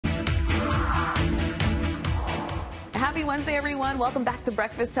Happy Wednesday, everyone. Welcome back to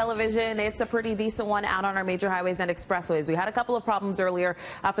Breakfast Television. It's a pretty decent one out on our major highways and expressways. We had a couple of problems earlier.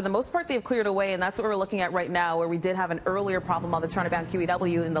 For the most part, they've cleared away, and that's what we're looking at right now, where we did have an earlier problem on the Toronto-bound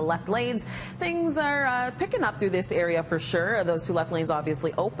QEW in the left lanes. Things are picking up through this area for sure. Those two left lanes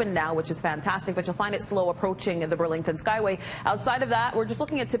obviously open now, which is fantastic, but you'll find it slow approaching the Burlington Skyway. Outside of that, we're just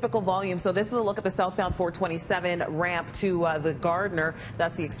looking at typical volume. So this is a look at the southbound 427 ramp to the Gardner.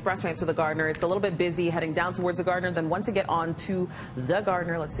 That's the express ramp to the Gardner. It's a little bit busy heading down towards the Gardner. Then once you get on to the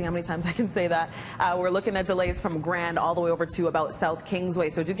Gardner, let's see how many times I can say that, we're looking at delays from Grand all the way over to about South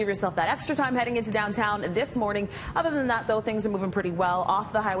Kingsway. So do give yourself that extra time heading into downtown this morning. Other than that, though, things are moving pretty well.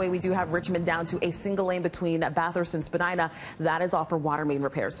 Off the highway, we do have Richmond down to a single lane between Bathurst and Spadina. That is all for water main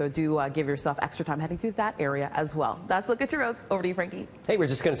repairs. So do give yourself extra time heading through that area as well. That's a look at your roads. Over to you, Frankie. Hey, we're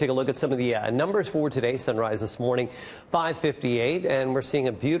just going to take a look at some of the numbers for today. Sunrise this morning, 5:58, and we're seeing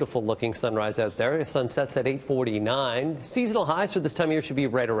a beautiful looking sunrise out there. Sunsets at 8:49. Seasonal highs for this time of year should be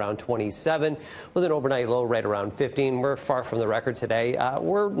right around 27, with an overnight low right around 15. We're far from the record today.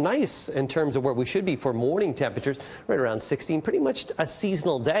 We're nice in terms of where we should be for morning temperatures, right around 16. Pretty much a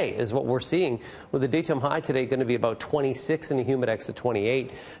seasonal day is what we're seeing, with the daytime high today going to be about 26 and a humidex at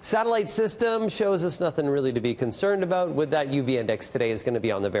 28. Satellite system shows us nothing really to be concerned about, with that UV index today is going to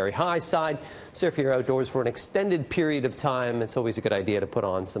be on the very high side. So if you're outdoors for an extended period of time, it's always a good idea to put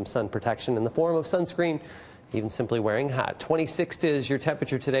on some sun protection in the form of sunscreen, even simply wearing a hat. 26 is your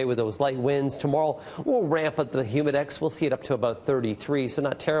temperature today with those light winds. Tomorrow we'll ramp up the humidex. We'll see it up to about 33, so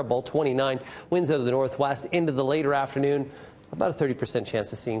not terrible. 29 winds out of the northwest into the later afternoon. About a 30%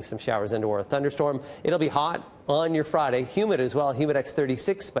 chance of seeing some showers and or a thunderstorm. It'll be hot on your Friday. Humid as well. Humidex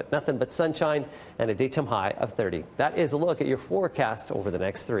 36, but nothing but sunshine and a daytime high of 30. That is a look at your forecast over the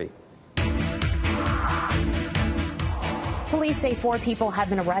next 3. Police say 4 people have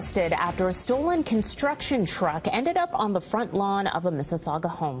been arrested after a stolen construction truck ended up on the front lawn of a Mississauga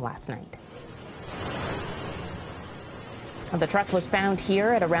home last night. The truck was found here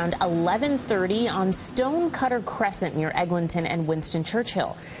at around 11:30 on Stonecutter Crescent near Eglinton and Winston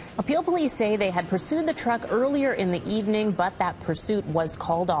Churchill. Peel police say they had pursued the truck earlier in the evening, but that pursuit was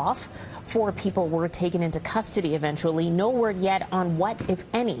called off. 4 people were taken into custody eventually. No word yet on what, if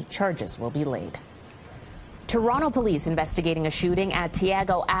any, charges will be laid. Toronto police investigating a shooting at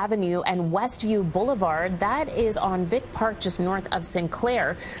Tiago Avenue and Westview Boulevard. That is on Vic Park, just north of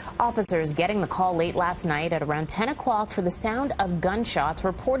Sinclair. Officers getting the call late last night at around 10 o'clock for the sound of gunshots,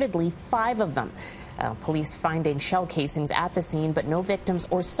 reportedly 5 of them. Police finding shell casings at the scene, but no victims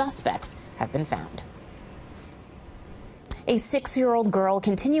or suspects have been found. A 6-year-old girl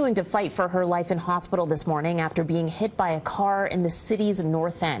continuing to fight for her life in hospital this morning after being hit by a car in the city's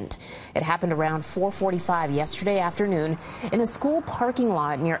north end. It happened around 4:45 yesterday afternoon in a school parking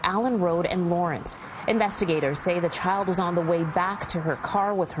lot near Allen Road and Lawrence. Investigators say the child was on the way back to her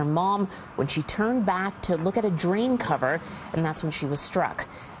car with her mom when she turned back to look at a drain cover, and that's when she was struck.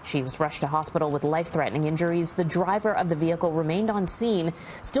 She was rushed to hospital with life-threatening injuries. The driver of the vehicle remained on scene.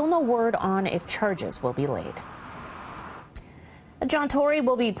 Still no word on if charges will be laid. John Tory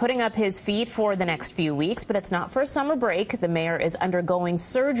will be putting up his feet for the next few weeks, but it's not for a summer break. The mayor is undergoing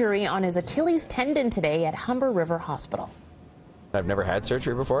surgery on his Achilles tendon today at Humber River Hospital. I've never had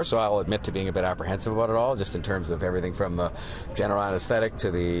surgery before, so I'll admit to being a bit apprehensive about it all, just in terms of everything from the general anesthetic to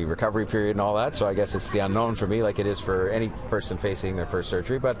the recovery period and all that. So I guess it's the unknown for me, like it is for any person facing their first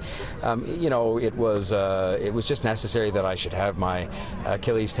surgery. But you know, it was just necessary that I should have my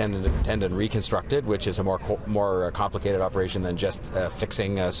Achilles tendon reconstructed, which is a more complicated operation than just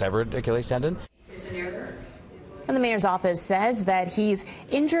fixing a severed Achilles tendon. And the mayor's office says that he's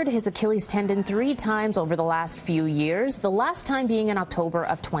injured his Achilles tendon 3 times over the last few years, the last time being in October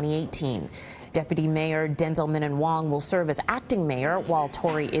of 2018. Deputy Mayor Denzel Minan Wong will serve as acting mayor while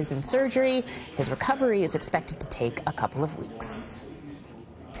Tory is in surgery. His recovery is expected to take a couple of weeks.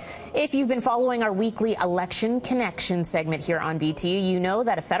 If you've been following our weekly Election Connection segment here on BT, you know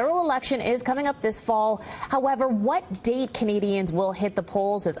that a federal election is coming up this fall. However, what date Canadians will hit the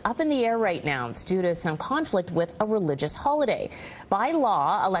polls is up in the air right now. It's due to some conflict with a religious holiday. By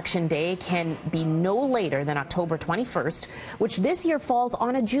law, Election Day can be no later than October 21st, which this year falls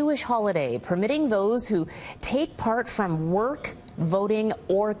on a Jewish holiday, permitting those who take part from work, voting,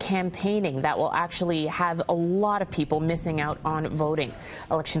 or campaigning. That will actually have a lot of people missing out on voting.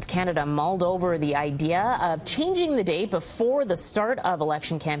 Elections Canada mulled over the idea of changing the date before the start of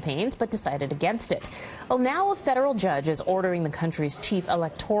election campaigns, but decided against it. Well, now a federal judge is ordering the country's chief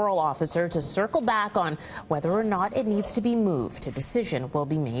electoral officer to circle back on whether or not it needs to be moved. A decision will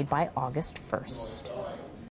be made by August 1st.